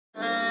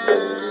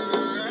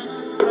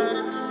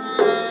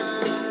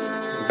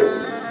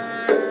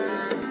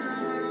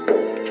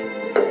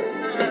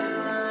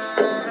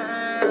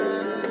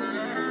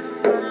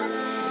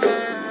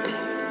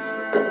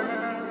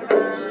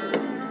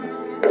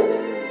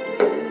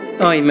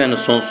Ay məni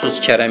sonsuz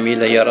kərəmi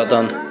ilə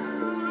yaradan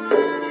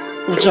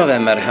uca və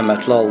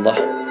mərhəmətli Allah,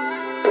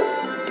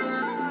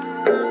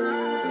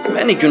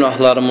 məni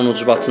günahlarımın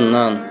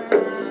ucbatından,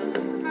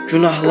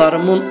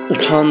 günahlarımın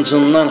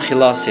utancından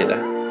xilas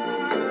elə.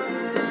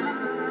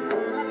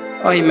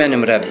 Ay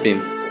mənim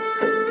Rəbbim,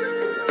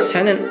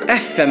 sənin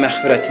əff və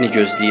məğfirətini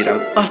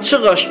gözləyirəm.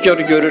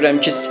 Açıq-aşkar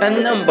görürəm ki,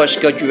 səndən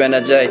başqa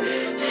güvənəcək,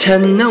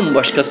 səndən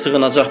başqa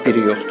sığınacaq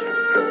biri yoxdur.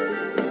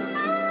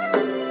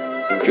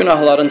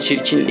 Günahların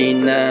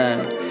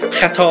çirkinliyindən,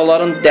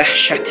 xətaların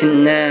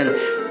dəhşətindən,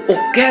 o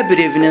qəbr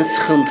evinin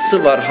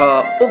sıxıntısı var ha,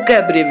 o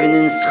qəbr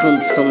evinin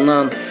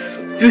sıxıntısından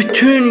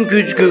bütün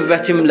güc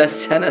qüvvətimlə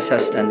sənə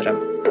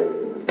səslənirəm.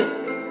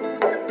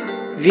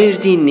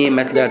 Verdiyin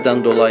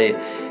nemətlərdən dolayı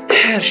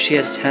hər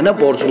şeyə sənə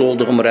borclu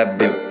olduğum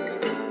Rəbbim,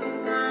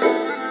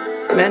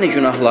 məni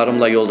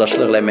günahlarımla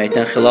yoldaşlıq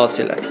eləməkdən xilas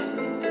elə.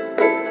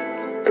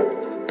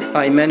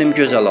 Ay mənim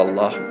gözəl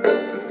Allahım,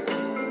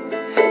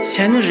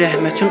 sənin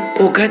rəhmətin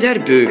o qədər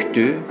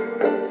böyükdür,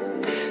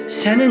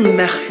 sənin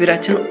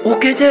məğfirətin o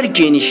qədər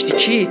genişdir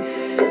ki,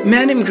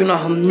 mənim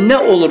günahım nə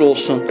olur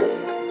olsun,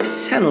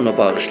 sən onu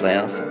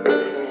bağışlayansan,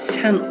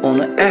 sən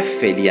onu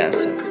əff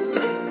eləyənsən.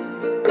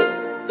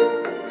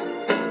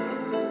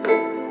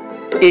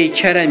 Ey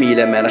kərəm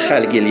ilə məni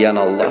xəlq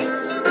eləyən Allah,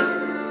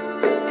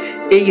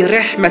 ey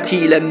rəhməti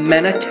ilə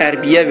mənə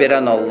tərbiyə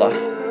verən Allah,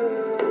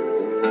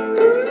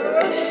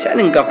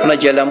 sənin qapına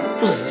gələn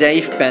bu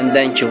zəif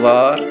bəndən ki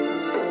var,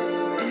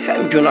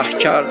 həm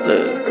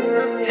günahkardır,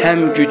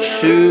 həm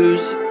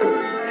gücsüz,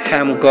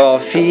 həm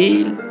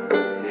qafil,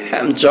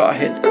 həm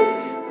cahil.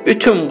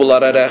 Bütün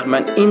bunlara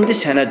rəğmən indi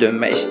sənə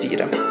dönmək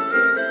istəyirəm.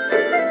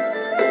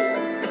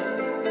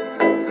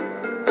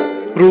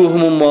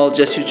 Ruhumun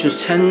müalicəsi üçün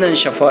səndən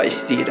şəfa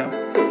istəyirəm.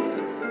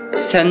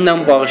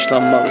 Səndən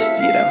bağışlanmaq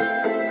istəyirəm.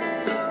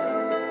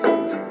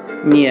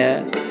 Niyə?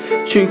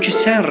 Çünki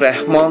sən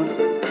rəhman,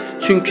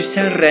 çünki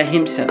sən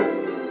rəhimsən.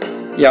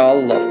 Ya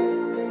Allah,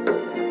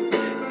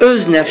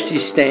 öz nəfsi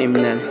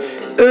istəyimdən,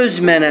 öz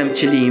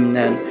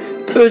mənəmçiliyimdən,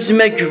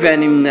 özümə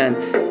güvənimdən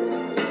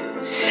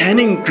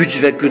sənin güc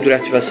və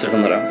qüdrətvə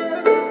sığınıram.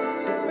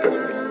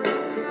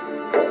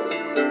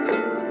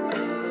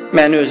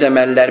 Məni öz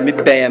əməllərimi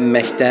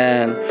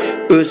bəyənməkdən,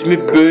 özümü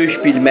böyük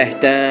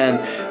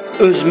bilməkdən,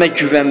 özümə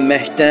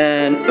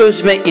güvənməkdən,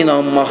 özümə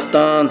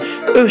inanmaqdan,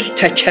 öz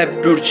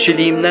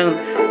təkəbbürçiliyimdən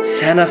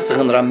sənə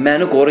sığınıram.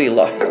 Məni qoru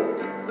ilahi.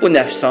 Bu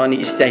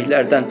nəfsani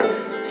istəklərdən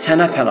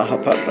sənə pənah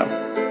aparıram.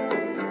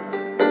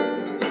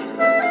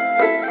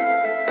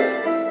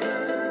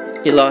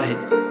 İlahi,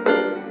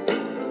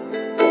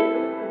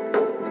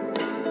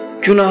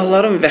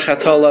 günahlarım və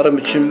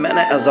xətalarım üçün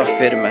mənə əzab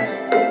vermə.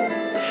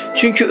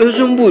 Çünki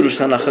özün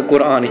buyurursan axı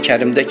Qur'an-ı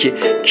Kərimdə ki,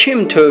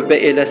 kim tövbə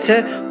eləsə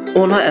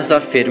ona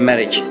əzab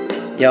vermərik.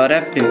 Ya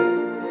Rəbbim,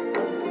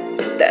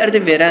 dərdi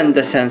verən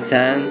də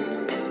sənsən,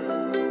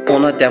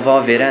 ona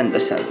dəva verən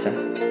də sənsən.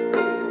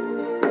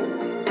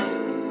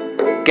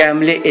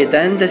 Qəmli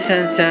edən də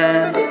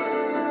sənsən,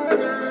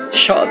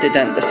 şad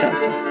edən də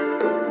sənsən.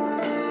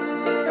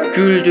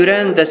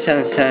 Güldürən də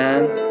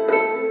sənsən,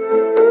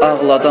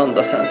 ağladan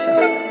da sənsən.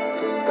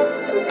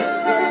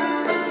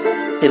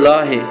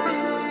 İlahi,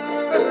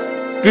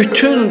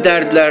 bütün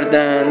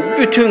dərdlərdən,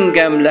 bütün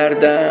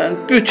qəmlərdən,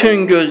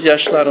 bütün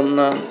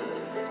gözyaşlarından,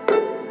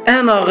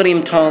 ən ağır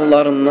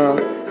imtihanlarından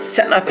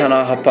sənə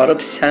pənah aparıb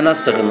sənə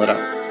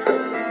sığınıram.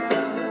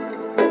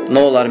 Nə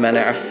olar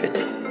məni əff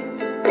et.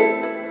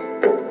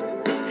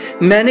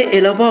 Məni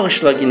elə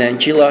bağışla ginən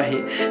ki,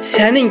 ilahi,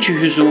 sənin ki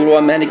hüzuruna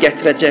məni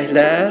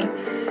gətirəcəklər,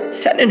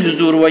 sənin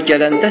hüzuruna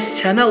gələndə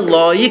sənə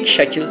layiq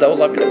şəkildə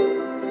ola biləm.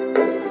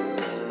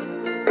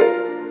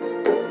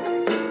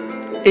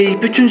 Ey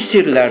bütün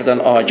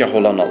sirlərdən agah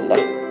olan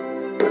Allah,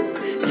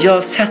 ya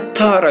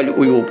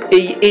səttar-əl-uyub,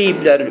 ey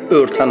eybləri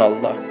örtən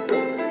Allah,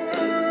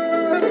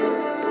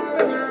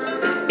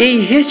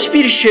 ey heç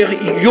bir şey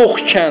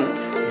yoxkən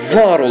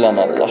var olan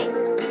Allah,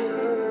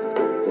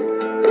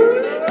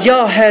 ya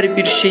hər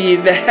bir şeyi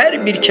və hər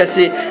bir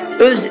kəsi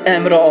öz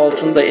əmri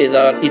altında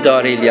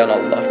idarə eləyən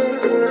Allah,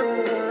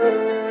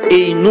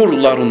 ey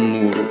nurların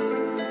nuru,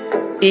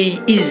 ey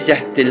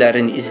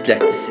izzətlilərin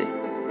izzətlisi,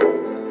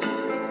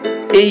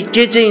 ey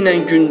gecə ilə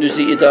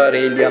gündüzü idarə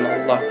eləyən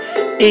Allah,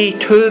 ey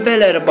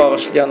tövbələri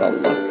bağışlayan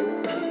Allah,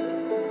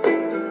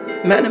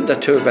 mənim də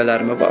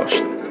tövbələrimi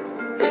bağışla,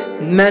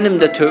 mənim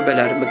də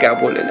tövbələrimi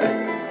qəbul elə,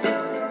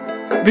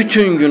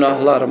 bütün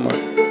günahlarımı,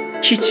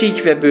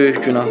 kiçik və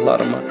böyük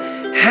günahlarımı,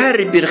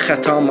 hər bir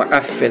xətamı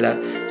əff elə,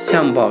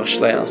 sən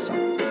bağışlayansan,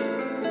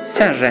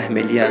 sən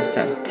rəhm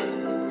eləyənsən.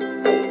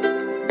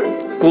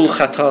 Qul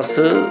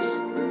xətasız,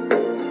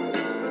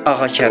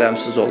 ağa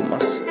kərəmsiz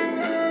olmaz.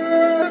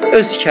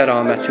 Öz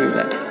kəraməti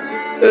ilə,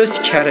 öz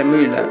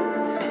kərimi ilə,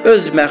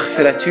 öz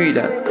məğfirəti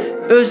ilə,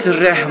 öz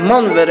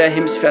rəhman və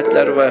rəhim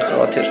sifətləri və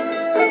xatir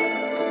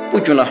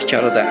bu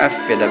günahkarı da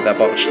əff elə və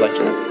bağışla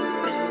ki.